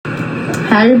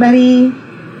Hi, everybody.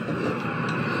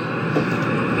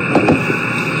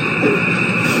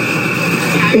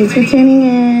 Thanks for tuning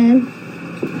in.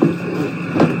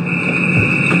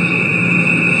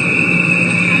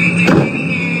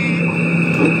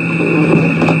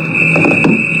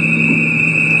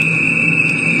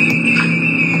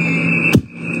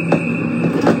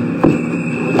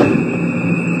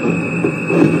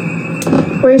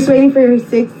 We're just waiting for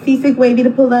Seasick Wavy to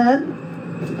pull up.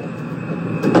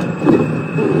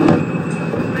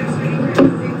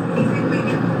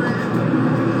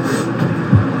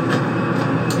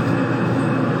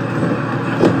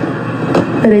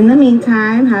 But in the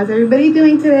meantime, how's everybody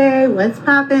doing today? What's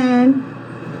poppin'?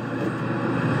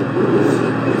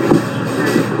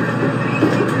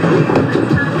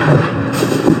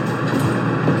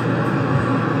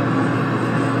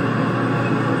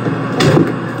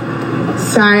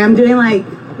 Sorry, I'm doing like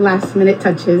last minute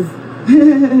touches.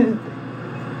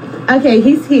 Okay,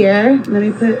 he's here. Let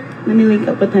me link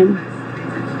up with him.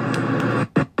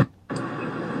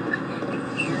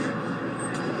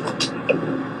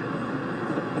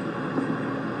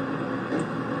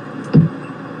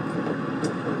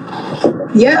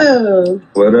 Yo.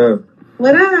 What up?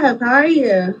 What up? How are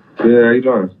you? Good, how you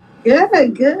doing?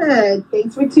 Good, good.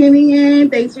 Thanks for tuning in.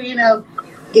 Thanks for,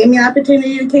 giving me an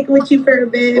opportunity to kick it with you for a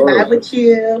bit, vibe with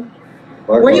you.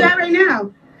 Where are you at right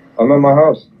now? I'm at my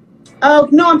house. Oh,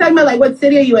 no, I'm talking about, what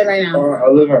city are you in right now? I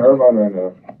live in Irvine right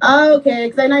now. Oh, okay,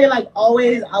 because I know you're,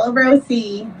 always all over OC,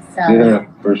 so. Yeah,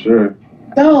 for sure.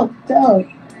 Dope.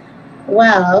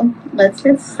 Well, let's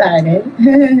get started.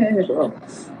 Sure.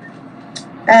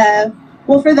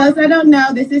 Well, for those that don't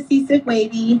know, this is Seasick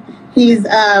Wavy. He's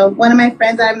one of my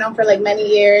friends that I've known for many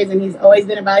years, and he's always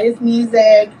been about his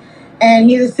music. And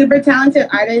he's a super talented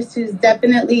artist who's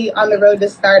definitely on the road to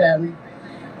stardom.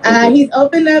 He's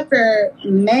opened up for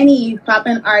many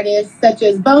poppin' artists such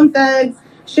as Bone Thugs,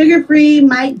 Sugar Free,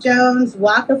 Mike Jones,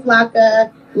 Waka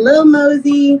Flocka, Lil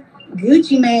Mosey,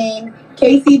 Gucci Mane,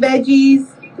 Casey Veggies,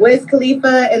 Wiz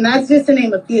Khalifa, and that's just to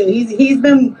name a few. He's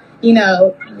been,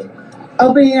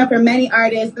 opening up for many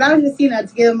artists, but I was just, to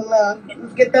give him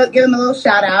a little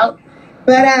shout out.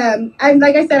 But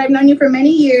like I said, I've known you for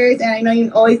many years, and I know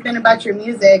you've always been about your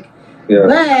music. Yeah.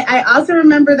 But I also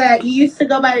remember that you used to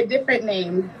go by a different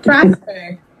name,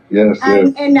 Prosper. Yes.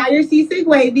 And now you're Seasick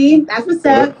Wavy. That's what's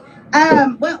up.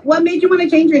 What made you want to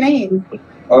change your name?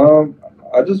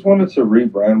 I just wanted to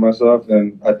rebrand myself,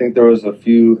 and I think there was a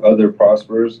few other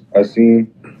Prospers I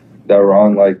seen that were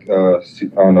on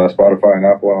Spotify and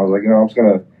Apple, and I was like, I'm just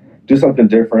gonna do something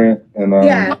different and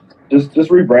just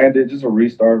rebrand it, just a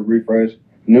restart, refresh.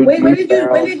 When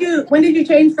did you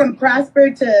change from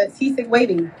Prosper to Seasick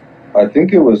Wavy? I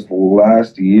think it was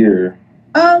last year.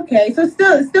 Oh, okay, so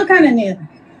still kind of new.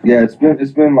 Yeah, it's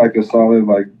been like a solid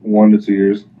 1 to 2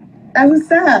 years. That's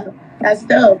what's up. That's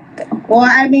dope. Well,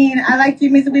 I liked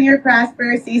your music when you were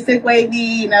Prosper, Seasick Wavy.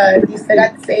 You still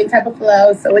got the same type of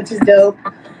flow, so which is dope.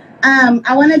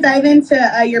 I want to dive into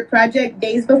your project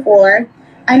Days Before.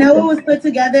 I know it was put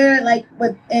together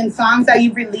in songs that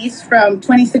you've released from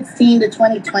 2016 to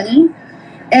 2020,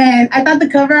 and I thought the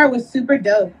cover art was super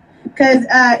dope because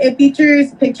it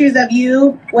features pictures of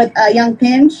you with Young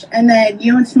Pinch and then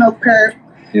you and Smoke Perp,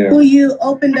 who you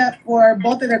opened up for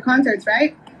both of their concerts,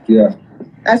 right? Yeah.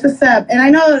 That's what's up. And I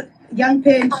know Young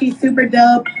Pinch, he's super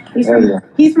dope. He's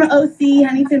from OC,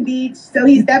 Huntington Beach, so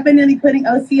he's definitely putting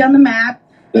OC on the map.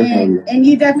 And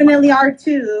you definitely are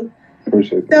too.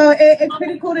 Appreciate that. So it's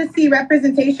pretty cool to see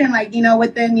representation,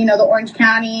 within, the Orange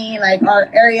County, our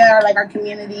area or our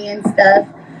community and stuff.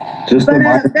 Just a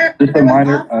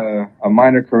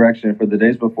minor correction for the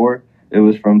Days Before. It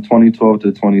was from 2012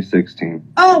 to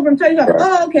 2016. Oh, from 2012. Right.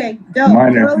 Oh, okay. Dope.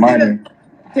 Minor.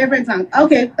 Different song.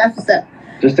 Okay, that's what's up.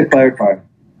 Just to clarify.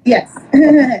 Yes.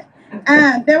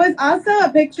 There was also a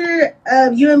picture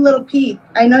of you and Lil Peep.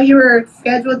 I know you were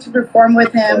scheduled to perform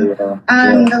with him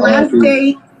the last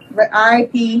date,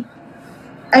 R.I.P.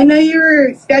 I know you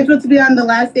were scheduled to be on the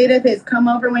last date of his Come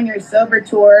Over When You're Sober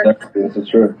tour. That's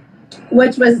true.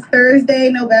 Which was Thursday,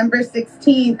 November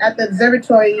 16th at the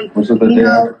Observatory. Which was the day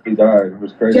after he died. It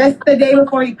was crazy. Just the day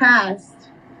before he passed.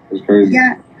 It was crazy.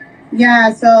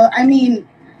 Yeah. So,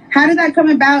 how did that come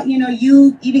about?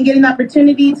 You even getting the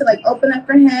opportunity to open up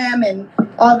for him and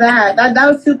all that. That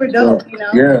was super dope.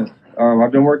 Yeah.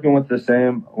 I've been working with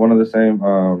one of the same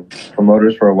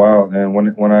promoters for a while, and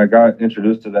when I got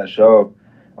introduced to that show,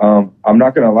 I'm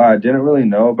not gonna lie, I didn't really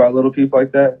know about Little Peep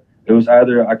like that. It was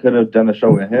either I could have done a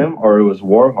show with him or it was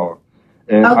Warhol.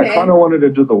 And I kind of wanted to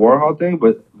do the Warhol thing,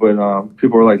 but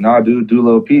people were like, nah, do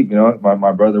Lil Peep.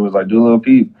 My brother was like, do Lil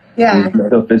Peep. Yeah.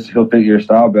 He'll fit your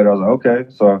style better. I was like, okay.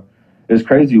 So it's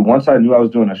crazy. Once I knew I was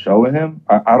doing a show with him,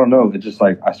 I don't know. It just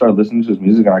like I started listening to his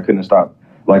music and I couldn't stop.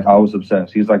 Like I was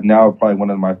obsessed. He's like now probably one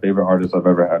of my favorite artists I've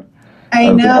ever had.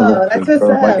 I know. That's what's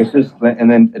up. Like it's just, and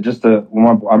then just I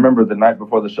remember the night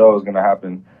before the show was gonna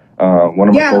happen. One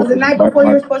of my it was the night before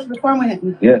you were supposed to perform with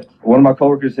him. Yeah, one of my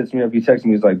coworkers hits me up. He texts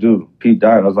me. He's like, "Dude, Pete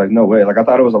died." I was like, "No way!" Like I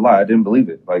thought it was a lie. I didn't believe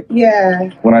it. Like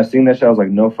when I seen that shit, I was like,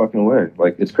 "No fucking way!"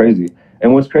 Like it's crazy.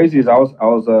 And what's crazy is I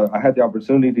had the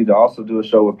opportunity to also do a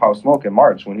show with Pop Smoke in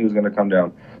March when he was gonna come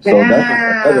down. So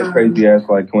that's another crazy ass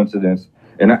like coincidence.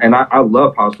 And I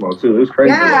love Pop Smoke too. It was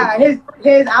crazy. Yeah,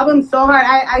 his album's so hard.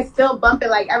 I still bump it.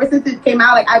 Like ever since it came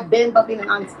out, like I've been bumping it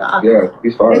nonstop. Yeah,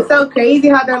 he's fine. It's so crazy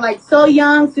how they're like so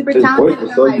young, super talented. His voice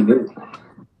is so unique.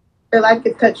 Their life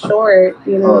gets cut short,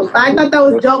 you know. But I thought that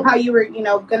was dope how you were, you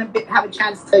know, gonna have a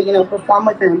chance to, you know, perform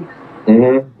with him.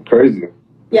 Crazy.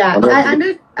 Yeah,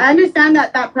 I understand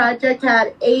that project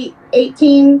had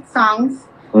 18 songs,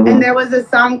 and there was a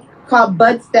song called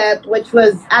Bud Step, which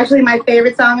was actually my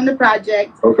favorite song in the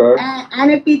project. Okay.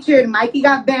 And it featured Mikey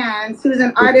Got Bands, who's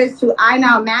an artist who I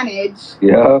now manage.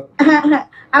 Yeah.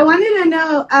 I wanted to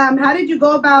know, how did you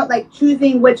go about like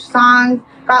choosing which song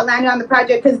got landed on the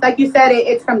project? Because like you said,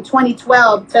 it's from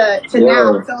 2012 to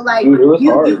now. So like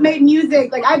you've made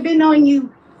music. Like I've been knowing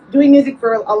you doing music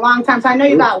for a long time, so I know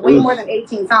you got way more than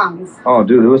 18 songs. Oh,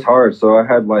 dude, it was hard. So I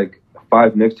had like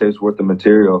 5 mixtapes worth of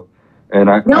material. And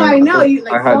I know you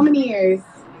like so many years.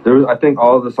 I think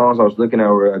all of the songs I was looking at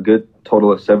were a good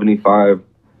total of 75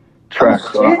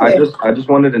 tracks. So I just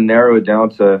wanted to narrow it down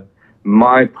to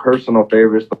my personal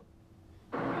favorites.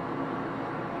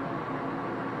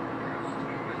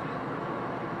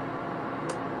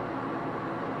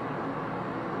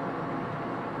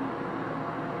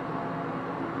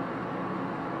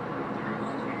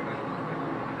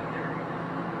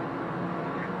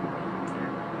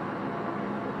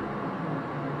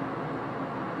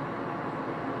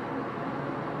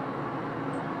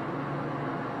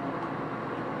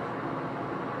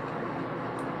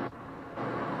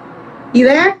 You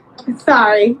there?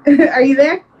 Sorry. Are you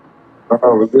there?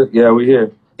 Oh, we're good. Yeah, we're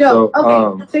here. So,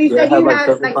 okay. So you said you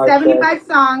had like 75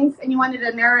 songs and you wanted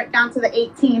to narrow it down to the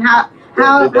 18. How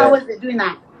was it doing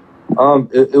that?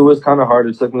 It was kind of hard.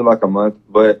 It took me like a month.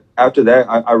 But after that,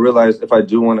 I realized if I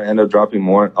do want to end up dropping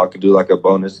more, I could do like a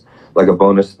bonus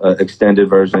extended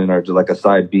version or do like a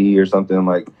side B or something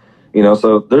like, you know.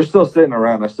 So they're still sitting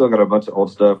around. I still got a bunch of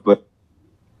old stuff, but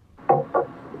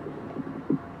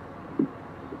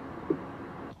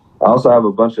I also have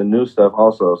a bunch of new stuff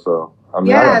also, so I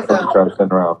mean, I got something to try to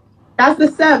send around. That's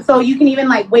what's up. So you can even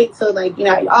like wait till like, you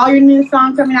know, all your new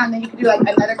songs coming out and then you can do like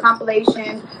another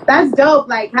compilation. That's dope,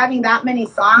 like having that many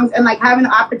songs and like having the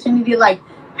opportunity to like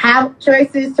have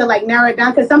choices to like narrow it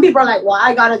down. Because some people are like, well,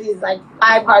 I got all these like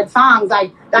 5 hard songs,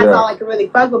 like that's all I can really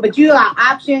fuck with. But you got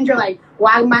options. You're like,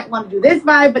 well, I might want to do this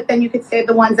vibe, but then you could save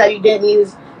the ones that you didn't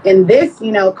use in this,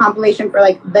 you know, compilation for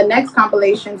like the next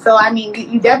compilation. So I mean,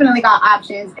 you definitely got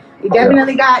options. You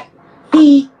definitely got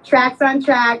heat, tracks on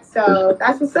tracks. So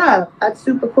that's what's up. That's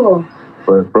super cool.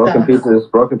 But Broken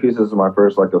Pieces is my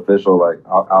first like official like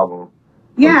album.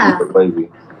 Yeah. Wavy.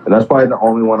 And that's probably the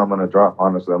only one I'm gonna drop.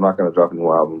 Honestly, I'm not gonna drop any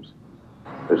more albums.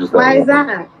 It's just why is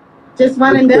that? Just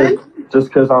one and done? Just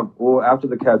because after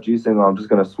the Cap G single, I'm just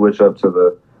gonna switch up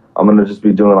to I'm gonna just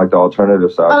be doing like the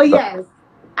alternative side. Oh yes.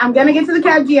 I'm going to get to the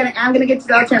Cap G and I'm going to get to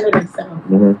the alternative.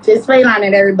 So just wait on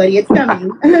it, everybody. It's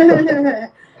coming.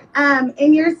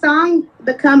 In your song,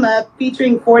 The Come Up,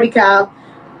 featuring 40 Cal,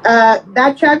 was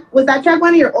that track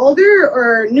one of your older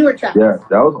or newer tracks? Yeah,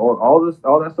 that was old.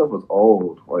 All that stuff was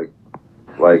old.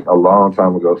 Like a long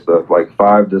time ago stuff. Like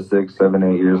 5 to 6, 7,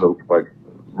 8 years of like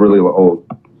really old.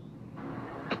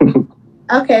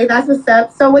 Okay, that's what's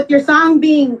up. So with your song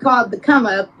being called The Come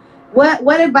Up,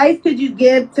 what advice could you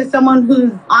give to someone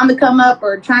who's on the come up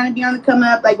or trying to be on the come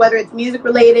up, like whether it's music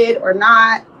related or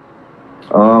not?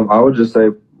 I would just say,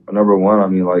 number one, I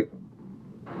mean, like,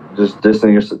 just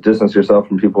distance yourself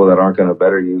from people that aren't going to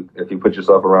better you. If you put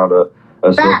yourself around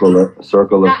a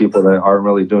circle of people that aren't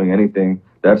really doing anything,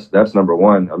 that's number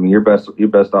one. I mean, you're best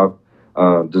off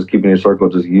just keeping your circle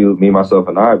just you, me, myself,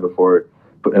 and I before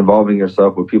involving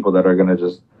yourself with people that are going to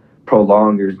just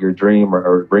prolong your dream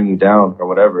or bring you down or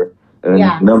whatever.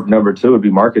 And number two would be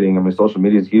marketing. I mean, social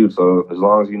media is huge. So as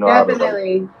long as you know how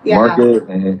to market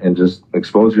and just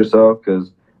expose yourself, because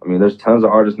I mean, there's tons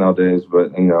of artists nowadays,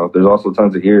 but you know, there's also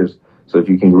tons of ears. So if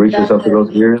you can reach yourself to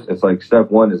those ears, it's like step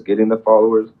one is getting the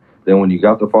followers. Then when you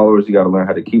got the followers, you got to learn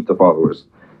how to keep the followers.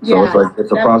 So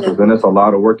it's a process, and it's a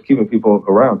lot of work keeping people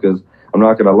around. Because I'm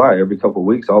not gonna lie. Every couple of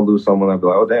weeks, I'll lose someone. I'll be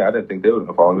like, oh dang, I didn't think they were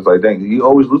gonna fall. It's like, dang, you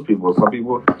always lose people. Some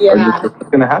people are just, it's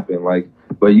gonna happen. Like,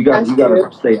 but you gotta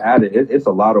stay at it. It's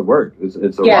a lot of work. It's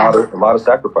a lot of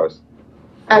sacrifice.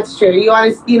 That's true. You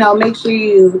want to, make sure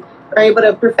you are able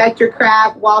to perfect your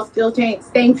craft while still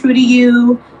staying true to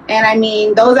you. And I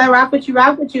mean, those that rock with you,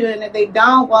 and if they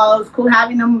don't, well, it's cool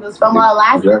having them. It was fun while it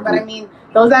lasted. But I mean,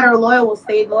 those that are loyal will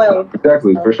stay loyal.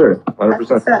 Exactly, so, for sure,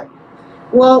 100%.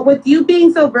 Well, with you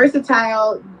being so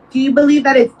versatile, do you believe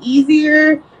that it's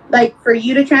easier, like, for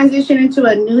you to transition into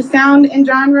a new sound and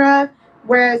genre,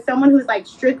 whereas someone who's like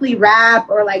strictly rap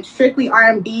or like strictly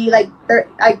R&B, like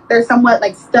they're somewhat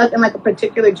like stuck in like a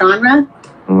particular genre?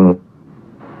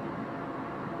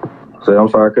 So I'm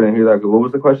sorry, I couldn't hear that. What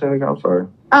was the question again? I'm sorry.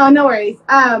 Oh, no worries.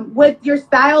 With your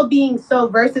style being so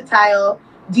versatile,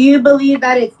 do you believe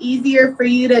that it's easier for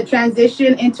you to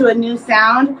transition into a new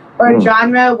sound or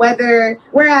genre,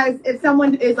 whereas if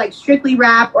someone is like strictly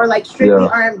rap or like strictly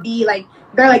R&B, like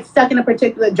they're like stuck in a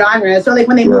particular genre. So like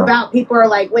when they move out, people are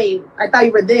like, wait, I thought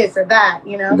you were this or that,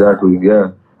 Exactly,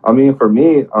 yeah. I mean, for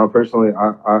me, personally,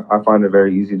 I find it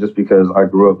very easy just because I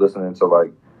grew up listening to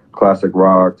like classic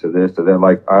rock to this to that.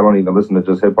 Like, I don't even listen to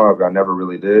just hip hop. I never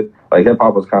really did. Like, hip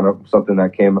hop was kind of something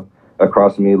that came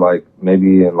across me like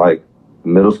maybe in like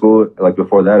middle school. Like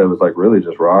before that, it was like really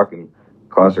just rock and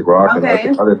classic rock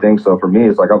and other things. So for me,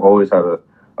 it's like I've always had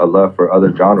a love for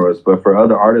other genres. But for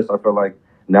other artists, I feel like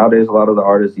nowadays a lot of the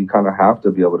artists, you kind of have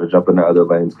to be able to jump into other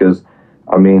lanes because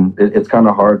I mean it's kind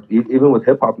of hard. Even with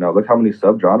hip hop now, look how many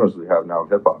subgenres we have now of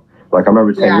hip hop. Like I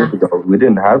remember 10 years ago, we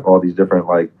didn't have all these different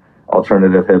like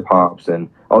alternative hip hops and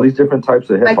all these different types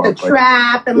of hip hop, like the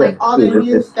trap and like all the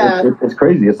new stuff. It's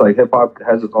crazy. It's like hip hop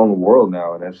has its own world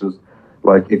now, and it's just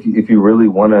like if you really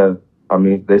want to, I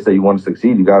mean, they say you want to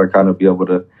succeed, you got to kind of be able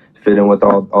to fit in with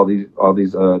all these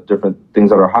different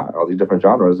things that are hot, all these different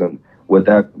genres. And with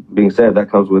that being said, that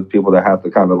comes with people that have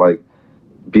to kind of like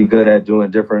be good at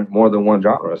doing more than one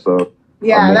genre. So I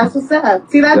mean, that's what's up.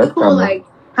 See, that's cool. Like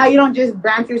how you don't just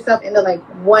branch yourself into like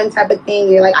one type of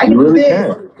thing. You're like, I can do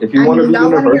this. If you want to be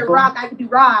universal, hear rock, I can do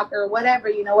rock or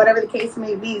whatever, whatever the case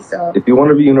may be. So if you want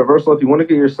to be universal, if you want to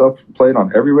get yourself played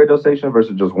on every radio station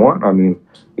versus just one, I mean,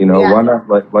 why not?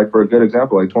 Like for a good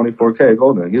example, like 24K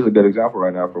Golden, he's a good example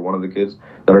right now for one of the kids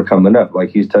that are coming up. Like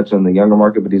he's touching the younger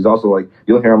market, but he's also like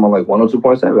you'll hear him on like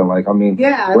 102.7. Like I mean,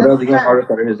 what other young artists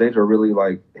that are his age are really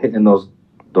like hitting those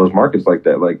markets like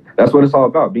that? Like that's what it's all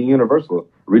about, being universal,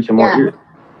 reaching more ears.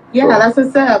 Yeah, that's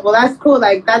what's up. Well, that's cool.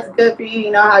 Like, that's good for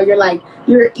you. How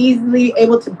you're easily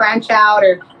able to branch out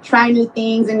or try new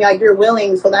things and you're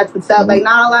willing. So that's what's up. Like,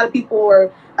 not a lot of people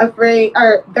are afraid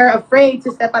or they're afraid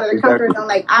to step out of their comfort zone.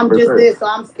 Like, I'm just this, so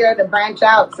I'm scared to branch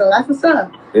out. So that's what's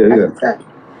up. What's up.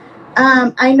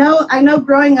 I know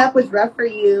growing up was rough for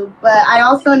you, but I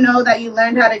also know that you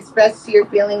learned how to express your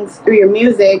feelings through your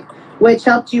music, which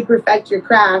helped you perfect your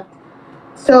craft.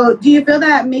 So do you feel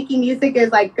that making music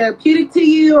is like therapeutic to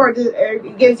you or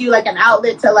it gives you like an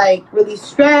outlet to like release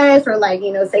stress or like,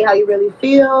 say how you really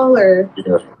feel or?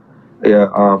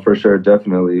 Yeah, for sure.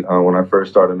 Definitely. When I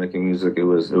first started making music, it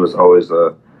was always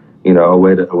a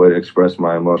way to express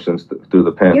my emotions through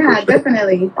the pen. Yeah,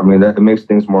 definitely. I mean, it makes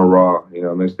things more raw,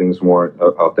 it makes things more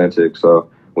authentic.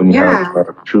 So when you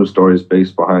have true stories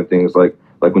based behind things like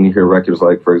when you hear records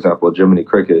like, for example, Jiminy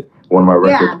Cricket, one of my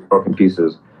records, Broken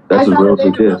Pieces, that's as real as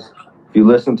it is. If you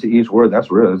listen to each word, that's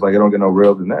real. It's like, I don't get no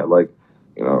real than that. Like,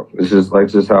 it's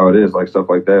just how it is. Like stuff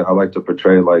like that. I like to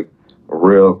portray like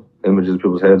real images in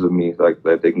people's heads of me, like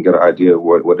that they can get an idea of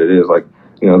what it is. Like,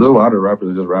 there's a lot of rappers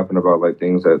that are just rapping about like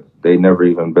things that they never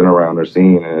even been around or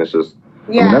seen, and it's just,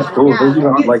 I mean, that's cool. Yeah.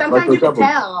 Sometimes you can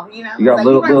tell, you got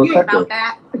Lil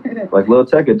Tecca. Like Lil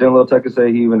Tecca, didn't Lil Tecca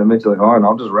say he even admits like, oh, and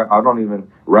I don't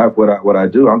even rap what I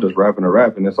do. I'm just rapping a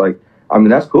rap, and it's like, I mean,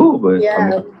 that's cool, but I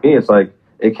mean, for me, it's like,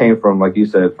 it came from, like you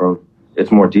said, it's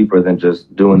more deeper than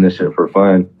just doing this shit for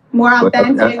fun. More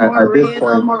authentic, more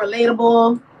real, more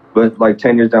relatable. But like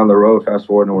 10 years down the road, fast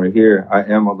forward and we're here, I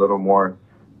am a little more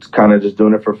kind of just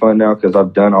doing it for fun now because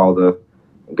I've done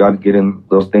getting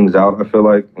those things out, I feel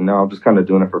like. And now I'm just kind of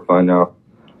doing it for fun now.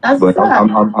 That's but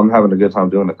I'm having a good time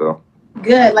doing it, though.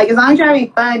 Good. Like, as long as you're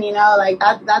having fun, like,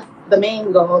 that's the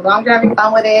main goal. As long as you're having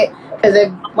fun with it.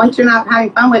 Because once you're not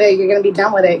having fun with it, you're going to be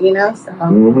done with it,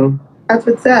 So that's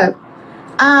what's up.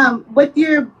 With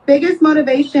your biggest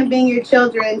motivation being your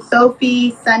children,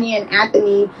 Sophie, Sunny, and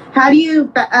Anthony, how do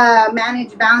you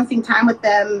manage balancing time with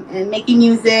them and making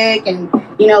music and,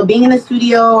 being in the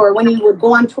studio or when you would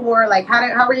go on tour? Like,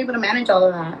 how were you able to manage all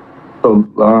of that?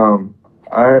 So,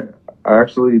 I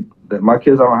actually, my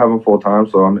kids, I don't have them full time,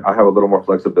 so I have a little more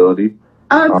flexibility.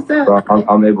 Oh, So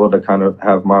I'm able to kind of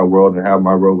have my world and have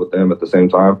my world with them at the same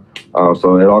time.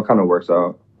 So it all kind of works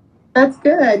out. That's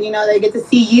good. You know, they get to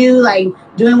see you like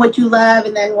doing what you love,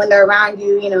 and then when they're around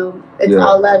you, you know, it's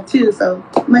all love too. So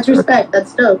much respect.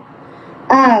 That's dope.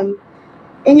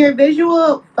 In your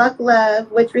visual "Fuck Love,"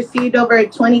 which received over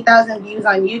 20,000 views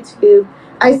on YouTube,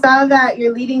 I saw that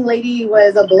your leading lady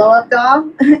was a blow-up doll.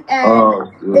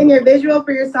 And in your visual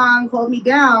for your song "Hold Me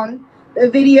Down," the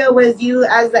video was you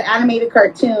as the animated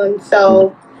cartoon.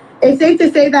 So it's safe to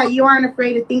say that you aren't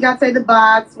afraid to think outside the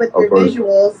box with your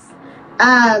visuals.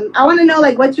 I want to know,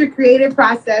 like, what's your creative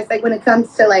process, like, when it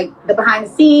comes to, like, the behind the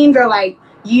scenes, or, like,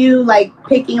 you, like,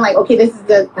 picking, like, okay, this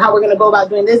is how we're going to go about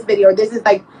doing this video, or this is,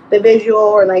 like, the visual,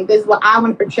 or, like, this is what I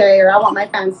want to portray, or I want my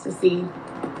fans to see?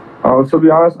 To be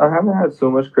honest, I haven't had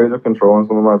so much creative control in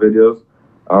some of my videos.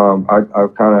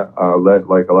 I've kind of let,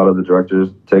 like, a lot of the directors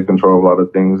take control of a lot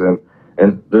of things, and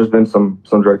there's been some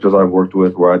directors I've worked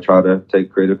with where I try to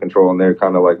take creative control, and they're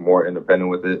kind of, like, more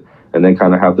independent with it, and then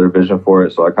kind of have their vision for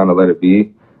it, so I kind of let it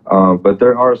be. But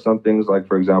there are some things, like,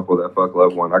 for example, that "Fuck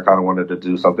Love" one, I kind of wanted to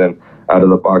do something out of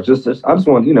the box. I just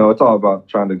want, you know, it's all about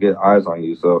trying to get eyes on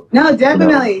you. So no,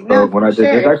 definitely. You know, so when I did,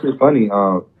 it's actually funny.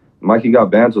 Mikey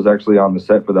Got Bands was actually on the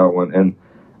set for that one, and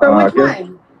for which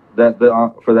one?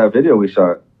 For that video we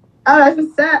shot. Oh, that's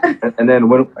what's sad. And then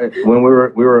when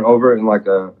we were over in like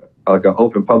an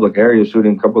open public area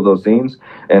shooting a couple of those scenes,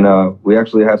 and we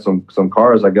actually had some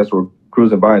cars, I guess, were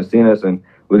cruising by and seeing us, and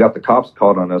we got the cops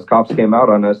called on us. Cops came out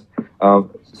on us,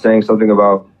 saying something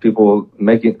about people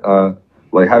making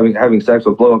like having sex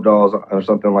with blow-up dolls or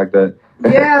something like that.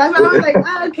 Yeah, that's what I was like.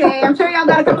 Oh, okay, I'm sure y'all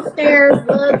got a couple stairs.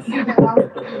 You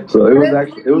know. So it was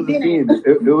a scene.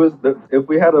 If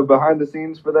we had a behind the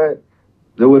scenes for that,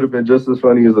 it would have been just as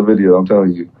funny as the video. I'm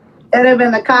telling you. It'd have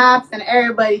been the cops and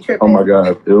everybody tripping. Oh my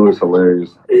god, it was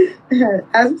hilarious.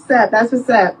 That's what's up. That's what's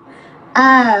up.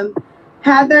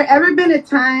 Have there ever been a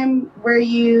time where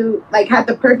you like had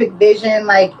the perfect vision,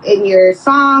 like in your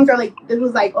songs, or like this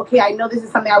was like, okay, I know this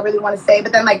is something I really want to say,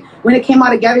 but then like when it came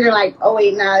all together, you're like, oh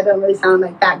wait, nah, it doesn't really sound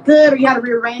like that good, or you had to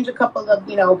rearrange a couple of,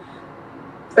 you know,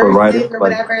 verses or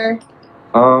whatever.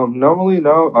 Normally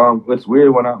no. It's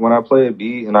weird when I play a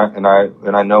beat and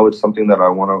I know it's something that I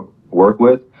want to work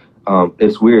with.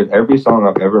 It's weird. Every song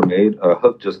I've ever made, a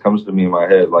hook just comes to me in my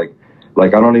head, like I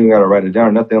don't even gotta write it down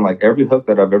or nothing. Like every hook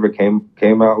that I've ever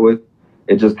came out with,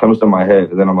 it just comes to my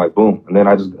head, and then I'm like, boom, and then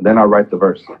I write the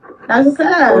verse. That's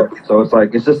sad. So it's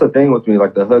like it's just a thing with me.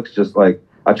 Like the hooks, just like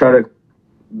I try to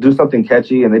do something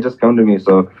catchy, and they just come to me.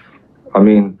 So, I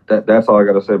mean, that's all I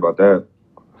gotta say about that.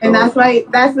 And that's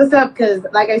what's up, because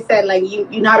like I said, like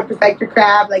you know how to perfect your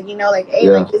craft, like you know, like hey,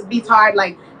 like this beat's hard,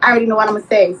 like I already know what I'm gonna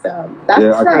say, so that's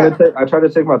I try to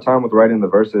take my time with writing the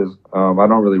verses. I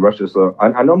don't really rush it, so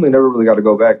I normally never really got to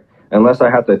go back unless I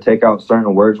have to take out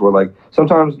certain words where, like,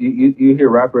 sometimes you hear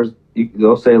rappers,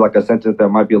 they'll say like a sentence that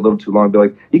might be a little too long, be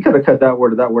like, you could have cut that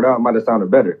word out, it might have sounded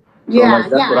better. So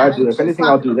that's what I do. If anything,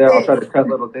 I'll do that. I'll try to cut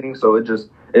little things so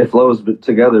it flows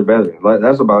together better. Like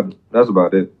that's about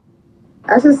it.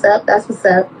 That's what's up. That's what's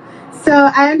up. So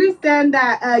I understand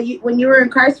that when you were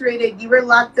incarcerated, you were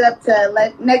locked up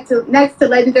next to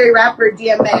legendary rapper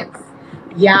DMX.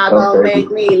 Y'all gonna make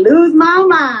me lose my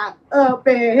mind up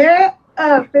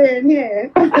in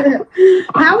here.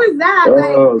 How was that?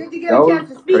 Like, did you get a chance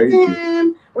to speak to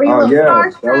him? Were you a little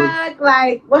starstruck?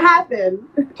 Like, what happened?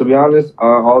 To be honest,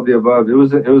 all of the above. It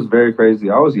was very crazy.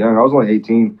 I was young. I was only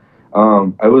 18.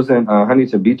 I was in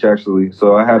Huntington Beach actually,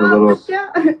 so I had a little.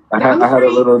 I had a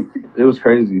little. It was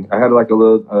crazy. I had like a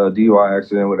little DUI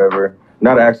accident, whatever.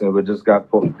 Not an accident, but just got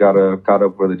caught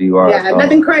up for the DUI. Yeah,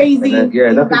 nothing crazy.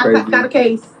 Nothing crazy. Got a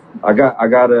case. I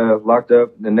got locked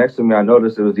up. And next to me, I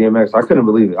noticed it was DMX. I couldn't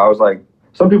believe it. I was like,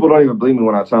 some people don't even believe me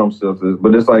when I tell them stuff,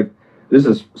 but it's like this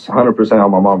is 100%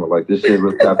 on my mama. Like this shit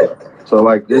really happened. So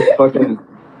like this fucking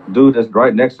dude that's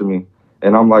right next to me,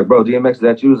 and I'm like, bro, DMX, is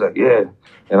that you? He's like, yeah.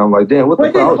 And I'm like, damn, what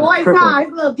the fuck? I was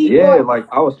tripping. Little deep voice. Like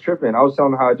I was tripping. I was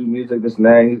telling him how I do music, this and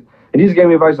that. And he just gave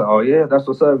me advice. Like, oh yeah, that's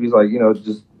what's up. He's like, you know,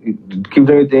 just keep doing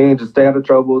your thing, just stay out of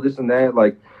trouble, this and that.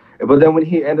 Like, but then when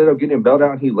he ended up getting bailed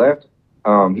out and he left,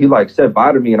 he like said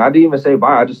bye to me, and I didn't even say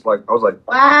bye. I was like,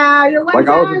 wow, you're one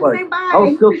I was just like, I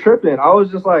was still tripping. I was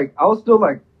still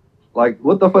like,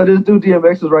 what the fuck? This dude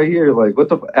DMX is right here. Like, what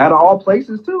the out of all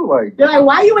places too? Like, you're like,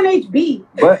 why you in HB?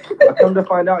 But I come to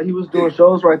find out he was doing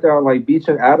shows right there on like Beach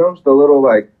and Adams. The little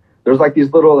like, there's like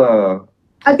these little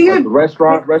I think like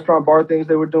restaurant bar things.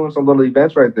 They were doing some little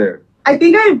events right there. I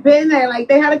think I've been there. Like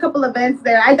they had a couple events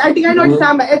there. I think I know what you're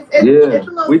talking about. It's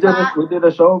a little spot. We did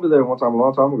a show over there one time a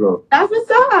long time ago. That's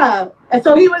what's up. And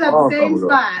so he was at the same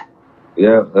spot.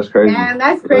 Yeah, that's crazy. Man,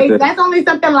 that's crazy. That's only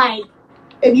something like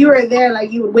if you were there,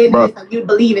 like you would witness, like you'd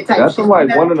believe it type that's shit. That's some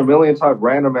like 1 in a million type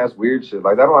random ass weird shit.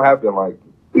 Like that don't happen. Like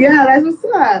yeah, that's what's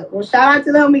up. Well, shout out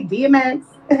to the homie DMX.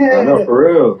 I know,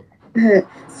 for real.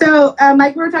 So,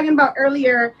 like we were talking about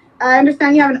earlier, I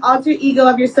understand you have an alter ego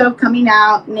of yourself coming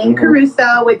out named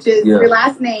Caruso, which is your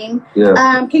last name.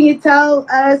 Yeah. Can you tell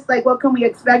us, like, what can we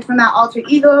expect from that alter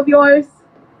ego of yours?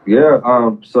 Yeah.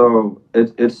 So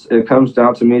it comes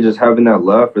down to me just having that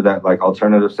love for that like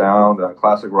alternative sound, that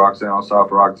classic rock sound,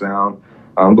 soft rock sound.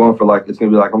 I'm going for like, it's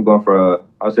gonna be like I'm going for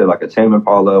I'd say like a Tame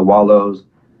Impala, Wallows.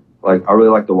 Like I really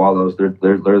like the Wallows. They're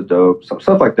dope.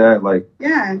 Stuff like that. Like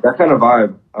that kind of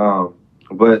vibe.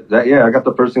 But that I got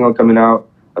the first single coming out.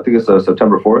 I think it's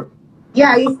September 4th.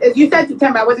 Yeah, you said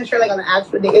September. I wasn't sure like on the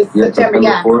actual day. It's September.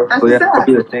 4th. That's so it'll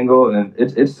be a single, and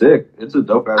it's sick. It's a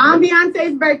dope ass. On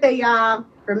Beyonce's birthday, y'all.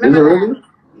 Remember Is it that? really?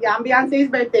 Yeah, on Beyonce's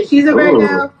birthday. She's a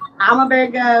Virgo. I'm a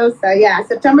Virgo. So yeah,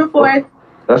 September 4th.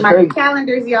 That's my crazy.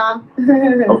 Calendars, y'all.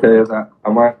 Okay, I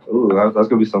might. That's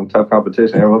gonna be some tough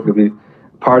competition. Everyone's gonna be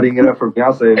partying it up for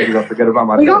Beyonce. We're gonna forget about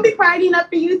my. We're gonna be partying up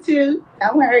for you too.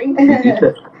 Don't worry.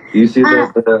 You see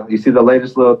the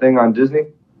latest little thing on Disney?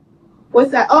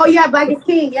 What's that? Oh yeah, Black is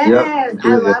King. Yes, yep.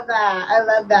 I love that.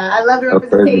 I love the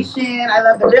representation. I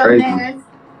love the realness. Crazy.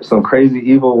 Some crazy,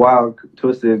 evil, wild,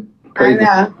 twisted. Crazy.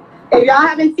 I know. If y'all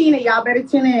haven't seen it, y'all better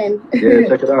tune in. Yeah,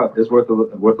 check it out. It's worth a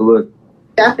look.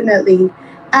 Definitely.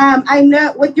 I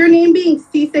know with your name being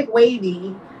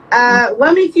SEASICKWAVY,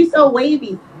 what makes you so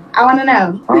wavy? I want to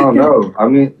know. I don't know. I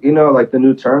mean, like the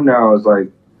new term now is like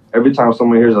every time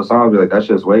someone hears a song, be like, "That's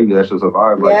just wavy. That's just a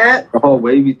vibe." Like the whole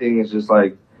wavy thing is just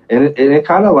like, and it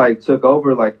kind of like took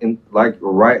over like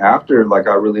right after like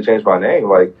I really changed my name.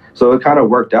 Like so it kind of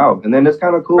worked out, and then it's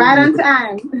kind of cool. Right on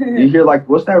time. You hear like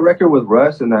what's that record with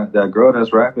Russ and that girl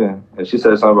that's rapping, and she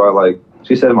said something about like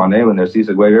she said my name in there,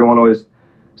 SEASICKWAVY. Everyone always.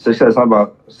 So she said something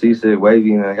about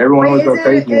SEASICKWAVY, and everyone always goes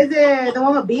crazy. Is it the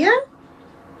one with Bia?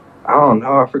 I don't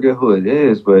know. I forget who it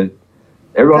is, but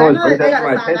everyone always brings that to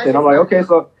my attention. I'm like, okay,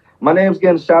 so my name's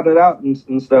getting shouted out and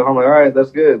stuff. I'm like, all right,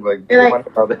 that's good. Like, you're like,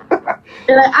 y'all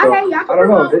can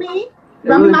promote me.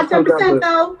 Give me my 10%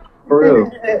 though. For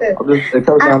real. It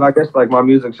comes down, I guess, like my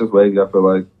music's just wavy, I feel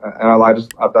like. And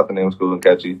I thought the name was cool and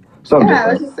catchy. Something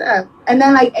different. That's what's up. And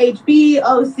then like HB,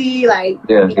 OC, like,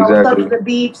 exactly. Close to the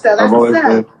beach. So that's what's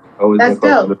up. That's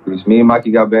dope. To the beach. Me and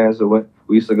Mikey got bands, so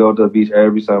we used to go to the beach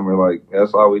every summer. Like,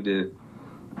 that's all we did.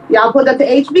 Y'all pulled up to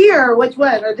HB or which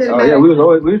one? Or did it matter? Yeah, we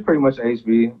was pretty much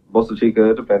HB. Bosa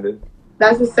Chica, depended.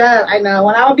 That's what's up. I know.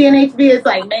 When I would be in HB, it's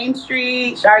like Main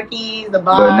Street, Sharkies, the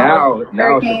bar. But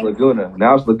now it's just Laguna.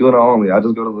 Now it's Laguna only. I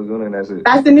just go to Laguna and that's it.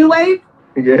 That's the new wave?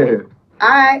 Yeah. All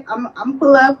right. I'm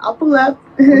pull up. I'll pull up.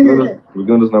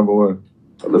 Laguna's number one.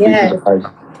 The beach is nice.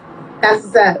 That's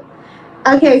what's up.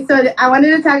 Okay, so I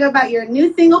wanted to talk about your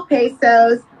new single,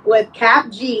 Pesos, with Cap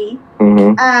G.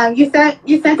 Mm-hmm.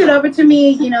 You sent it over to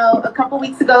me, a couple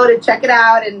weeks ago to check it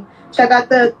out and check out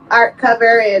the art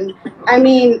cover. And I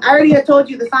mean, I already had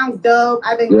told you the song's dope.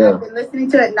 I've been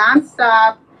listening to it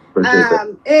nonstop.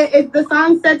 Is the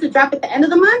song set to drop at the end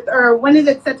of the month, or when is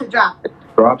it set to drop? It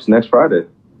drops next Friday.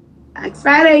 Next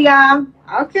Friday, y'all.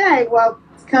 Okay, well,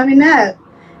 it's coming up.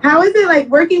 How is it like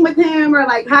working with him, or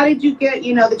like how did you get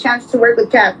the chance to work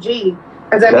with Cap G?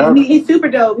 Because I mean, he's super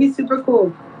dope. He's super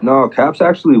cool. No, Cap's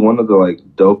actually one of the like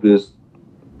dopest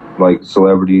like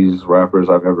celebrities, rappers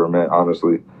I've ever met,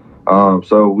 honestly.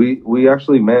 So we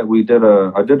actually met. I did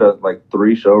a like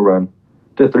 3-show run.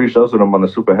 Did 3 shows with him on the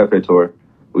Super Jefe tour.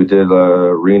 We did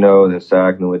Reno, then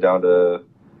Sac, and then went down to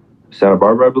Santa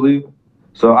Barbara, I believe.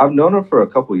 So I've known him for a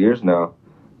couple years now.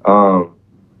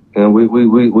 And we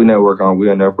network on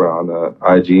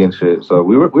IG and shit. So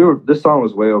we were this song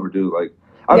was way overdue. Like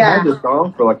I've had this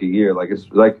song for like a year. Like it's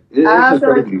just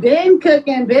crazy. Been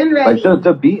cooking, been ready. Like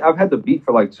the beat, I've had the beat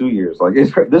for like 2 years. Like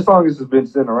this song has just been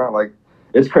sitting around. Like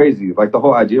it's crazy. Like the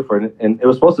whole idea for it, and it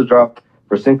was supposed to drop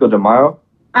for Cinco de Mayo.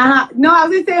 No, I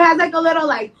was gonna say it has like a little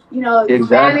like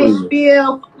Spanish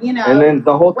feel. And then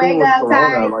the whole thing with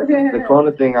Corona, like the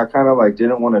Corona thing, I kind of like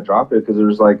didn't want to drop it because it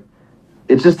was like.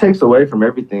 It just takes away from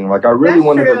everything. Like I really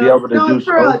wanted to be able to do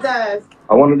shows. It does.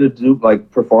 I wanted to do like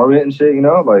perform it and shit,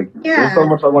 Like there's so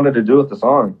much I wanted to do with the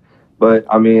song. But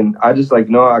I mean, I just like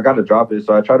no, I gotta drop it.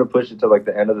 So I try to push it to like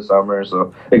the end of the summer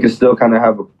so it can still kind of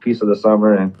have a piece of the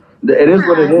summer, and it is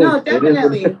what it is. No,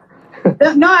 definitely.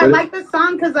 No, I like the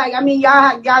song because like I mean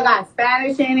y'all got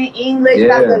Spanish in it, English,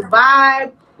 got the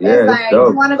vibe. Yeah, it's like, do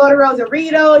you want to go to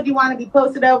Rosarito? Do you want to be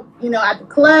posted up, at the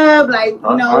club? Like,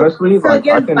 honestly, so like, it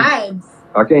gives vibes.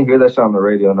 I can't hear that shit on the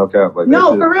radio, no cap. Like,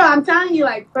 no, for real. I'm telling you,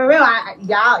 like, for real.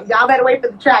 Y'all better wait for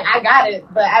the track. I got it,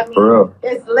 but I mean, for real,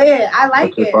 it's lit. I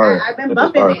like it. I've been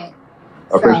bumping it.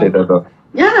 I appreciate that though.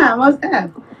 Yeah, most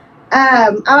definitely.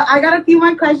 I got a few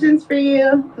more questions for you,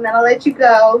 and then I'll let you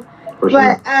go.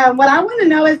 What I want to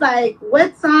know is, like,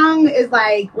 what song is,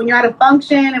 like, when you're at a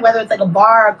function, and whether it's, like, a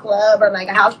bar or a club or, like,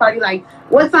 a house party, like,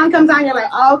 what song comes on, you're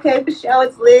like, oh, okay, for sure,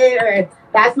 it's lit, or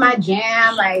that's my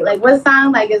jam, like what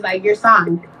song, like, is, like, your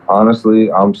song?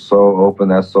 Honestly, I'm so open.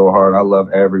 That's so hard. I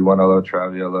love everyone. I love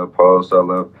Travis. I love Post. I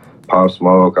love Pop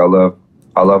Smoke. I love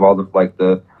all the, like,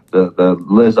 the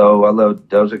Lizzo. I love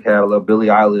Doja Cat. I love Billie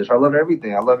Eilish. I love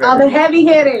everything. I love all the heavy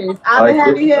hitters.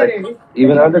 Like,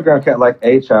 even underground cat, like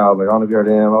A-Child. Like, I don't know if you heard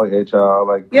him. I like A-Child.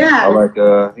 Like, I like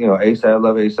ASAP. I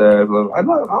love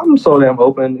ASAP. I'm so damn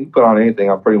open. You put on anything,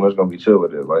 I'm pretty much gonna be chill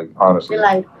with it. Like, honestly. You're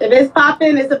like, if it's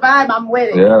popping, it's a vibe. I'm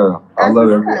with it. Yeah, I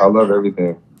love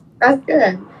everything. That's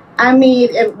good. I mean,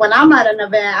 when I'm at an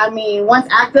event, I mean, once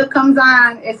Active comes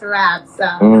on, it's a wrap.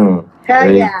 So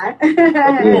hell yeah.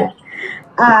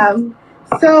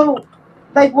 So,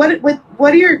 like, what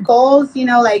are your goals? You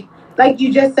know, like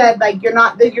you just said, like, you're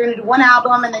gonna do one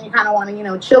album and then you kind of want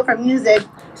to, chill from music.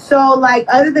 So, like,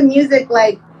 other than music,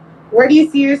 like, where do you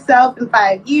see yourself in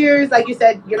 5 years? Like you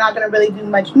said, you're not gonna really do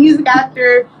much music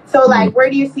after. So, like, where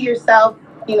do you see yourself,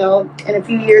 in a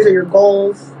few years, or your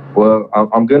goals? Well,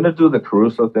 I'm gonna do the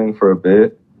Caruso thing for a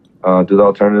bit, do the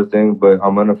alternative thing, but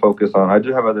I'm gonna focus on. I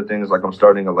do have other things, like I'm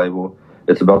starting a label.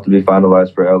 It's about to be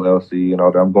finalized for LLC and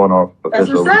all that. I'm going off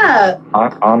official. That's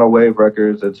what's up. On a Wave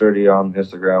Records. It's already on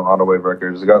Instagram. On a Wave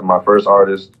Records. I got my first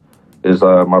artist is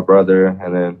my brother,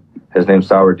 and then his name's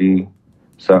Sour D.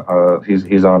 So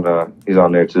he's on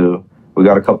there too. We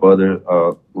got a couple other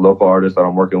local artists that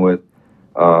I'm working with.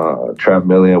 Trap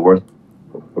Million, Worth.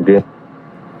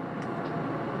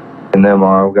 And then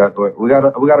we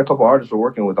got a couple artists we're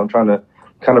working with. I'm trying to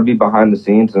kind of be behind the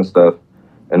scenes and stuff,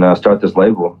 and start this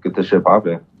label, get this shit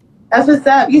popping. That's what's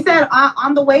up. You said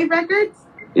on the Wave Records?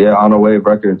 Yeah, On a Wave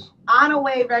Records. On a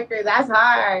Wave Records. That's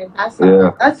hard.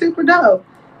 That's super dope.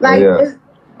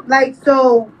 Like,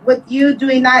 so with you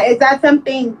doing that, is that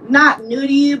something not new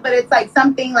to you, but it's like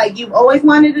something like you've always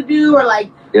wanted to do, or like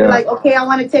you're like, okay, I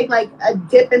want to take like a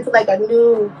dip into like a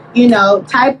new,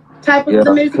 type of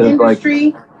the music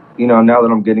industry. Like, now that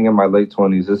I'm getting in my late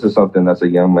 20s, this is something that's a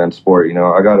young man's sport.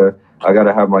 I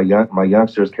gotta have my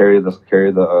youngsters carry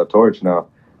the torch now.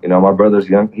 My brother's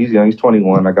young. He's young. He's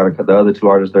 21. I got the other two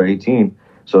artists. They're 18.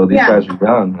 So these guys are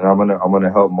young, and I'm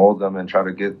gonna help mold them and try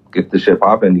to get the shit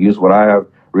popping. Use what I have,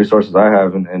 resources I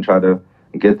have, and try to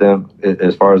get them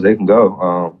as far as they can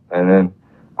go. And then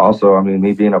also, I mean,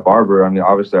 me being a barber, I mean,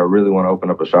 obviously, I really want to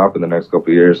open up a shop in the next couple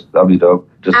of years. That'd be dope.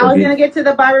 I was gonna get to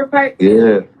the barber part too.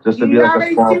 Yeah, just to be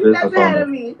like a small business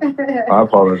owner. I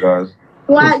apologize.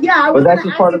 Well, yeah, but that's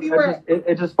just part of it.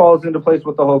 It just falls into place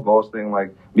with the whole goals thing.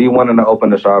 Like, me wanting to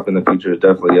open a shop in the future is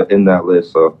definitely in that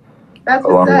list. So that's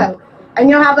what's up. And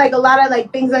you'll have like a lot of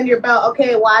like things under your belt.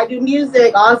 Okay, well, I do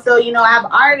music. Also, I have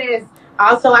artists.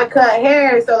 Also, I cut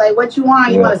hair. So, like, what you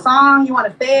want? You want a song? You want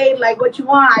a fade? Like, what you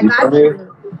want? I got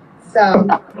you. So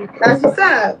that's what's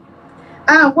up.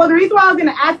 Well, the reason why I was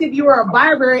gonna ask if you were a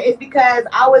barber is because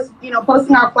I was,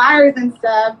 posting our flyers and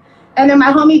stuff, and then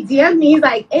my homie DM'd me. He's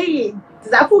like, "Hey,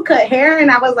 does that fool cut hair?" And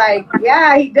I was like,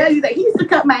 "Yeah, he does." He's like, "He used to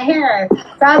cut my hair."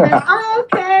 So I was like, "Oh,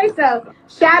 okay." So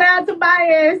shout out to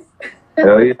Bias.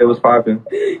 Hell yeah, it was popping.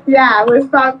 Yeah, it was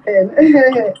popping.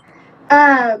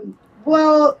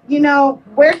 Well,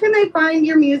 where can they find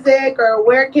your music, or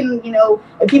where can,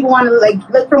 if people want to like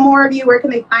look for more of you, where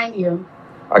can they find you?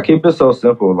 I keep it so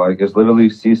simple. Like, it's literally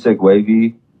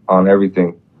SEASICKWAVY on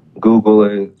everything. Google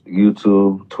it,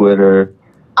 YouTube, Twitter.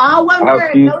 All one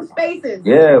word, no spaces.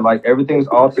 Yeah, like, everything's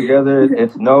all together.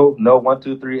 It's no 1,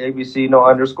 2, 3 ABC, no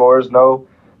underscores, none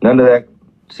of that.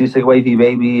 SEASICKWAVY,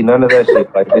 baby, none of that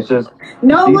shit. Like, it's just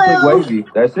SEASICKWAVY.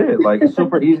 That's it. Like,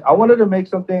 super easy. I wanted to make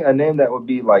a name that would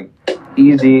be like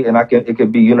easy, and it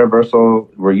could be universal.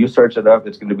 Where you search it up,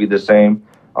 it's going to be the same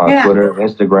on Twitter,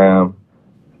 Instagram,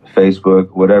 Facebook,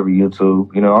 whatever,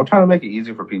 YouTube. I'm trying to make it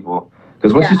easy for people,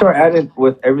 because once you start adding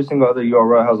with every single other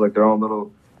URL has like their own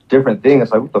little different thing.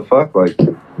 It's like, what the fuck, like.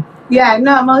 Yeah,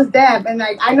 no, most def. And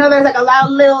like, I know there's like a lot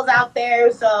of Lils out there,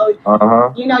 so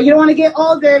you don't want to get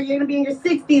older. You're gonna be in your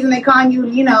 60s and they call you,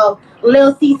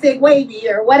 Lil SEASICKWAVY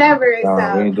or whatever. No,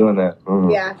 so we ain't doing that.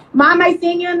 Yeah, Mom, I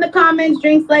seen you in the comments.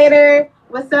 Drinks later.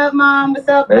 What's up, Mom? What's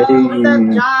up, Bo? Hey. What's up,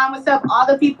 John? What's up, all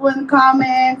the people in the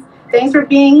comments? Thanks for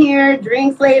being here.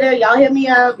 Drinks later. Y'all hit me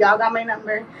up. Y'all got my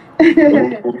number.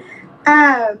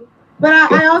 But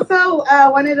I also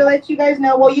wanted to let you guys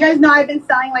know. Well, you guys know I've been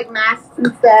selling like masks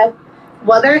and stuff.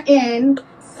 Well, they're in.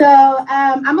 So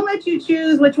I'm gonna let you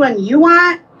choose which one you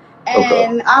want,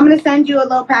 and I'm gonna send you a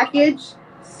little package.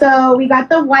 So we got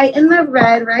the white and the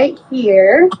red right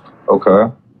here.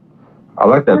 Okay. I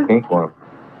like that pink one.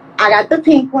 I got the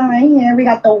pink one right here. We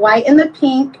got the white and the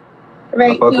pink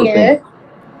right here.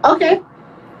 Okay.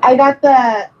 I got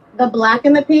the black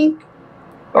and the pink.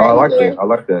 Oh, I like that. I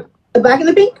like that. The black and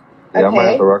the pink? Yeah, I might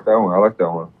have to rock that one. I like that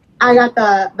one. I got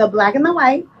the black and the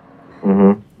white.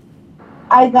 Mm-hmm.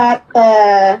 I got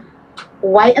the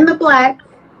white and the black.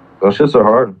 Those shits are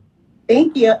hard.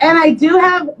 Thank you. And I do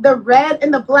have the red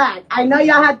and the black. I know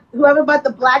y'all had, whoever bought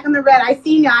the black and the red, I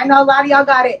seen y'all. I know a lot of y'all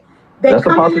got it. They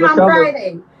come in on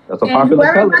Friday. That's a popular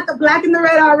whoever color. got the black and the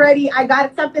red already, I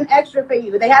got something extra for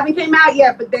you. They haven't came out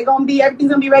yet, but everything's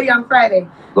gonna be ready on Friday.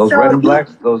 Those red and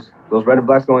blacks, those red and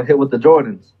blacks gonna hit with the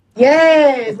Jordans.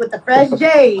 Yes, with the fresh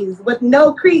J's, with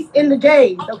no crease in the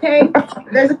J's, okay?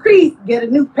 If there's a crease, get a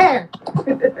new pair.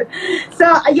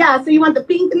 So you want the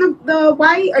pink and the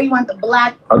white, or you want the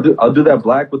black? I'll do that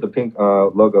black with the pink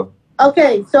logo.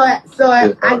 Okay, so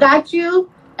I got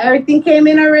you. Everything came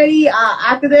in already.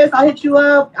 After this, I'll hit you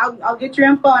up. I'll get your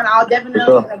info, and I'll definitely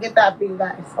get that for you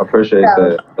guys. I appreciate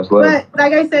that. That's love. But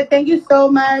like I said, thank you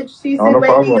so much.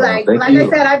 SEASICKWAVY. Like I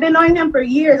said, I've been knowing him for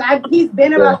years. He's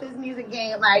been about this music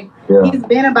game. He's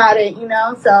been about it, you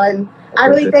know. So, and I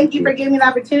really thank you for giving me the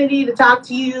opportunity to talk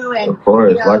to you, and of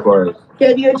course, likewise,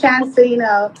 give you a chance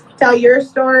to tell your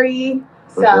story.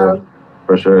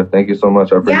 For sure. Thank you so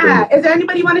much. I appreciate it. Is there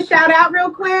anybody you want to shout out real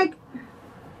quick?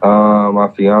 My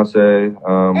fiance,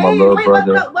 my little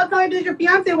brother. What color does your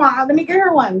fiance want? Let me get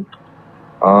her one.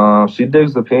 She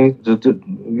digs the pink. You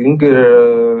can get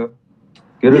her.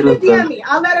 You can DM me.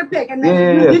 I'll let her pick, and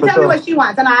then you tell me what she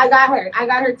wants, and I got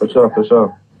her too. For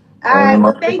sure. All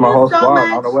right. Thank you so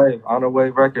much. On the way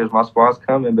records. My squad's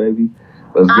coming, baby.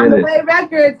 Let's get it. On the way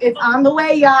records. It's on the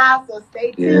way, y'all. So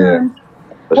stay tuned.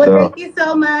 Thank you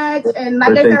so much. And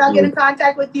like I said, I'll get in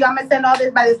contact with you. I'm going to send all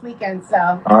this by this weekend.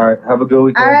 So. All right. Have a good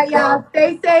weekend. All right, y'all.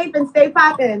 Stay safe and stay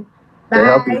poppin'.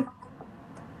 Bye.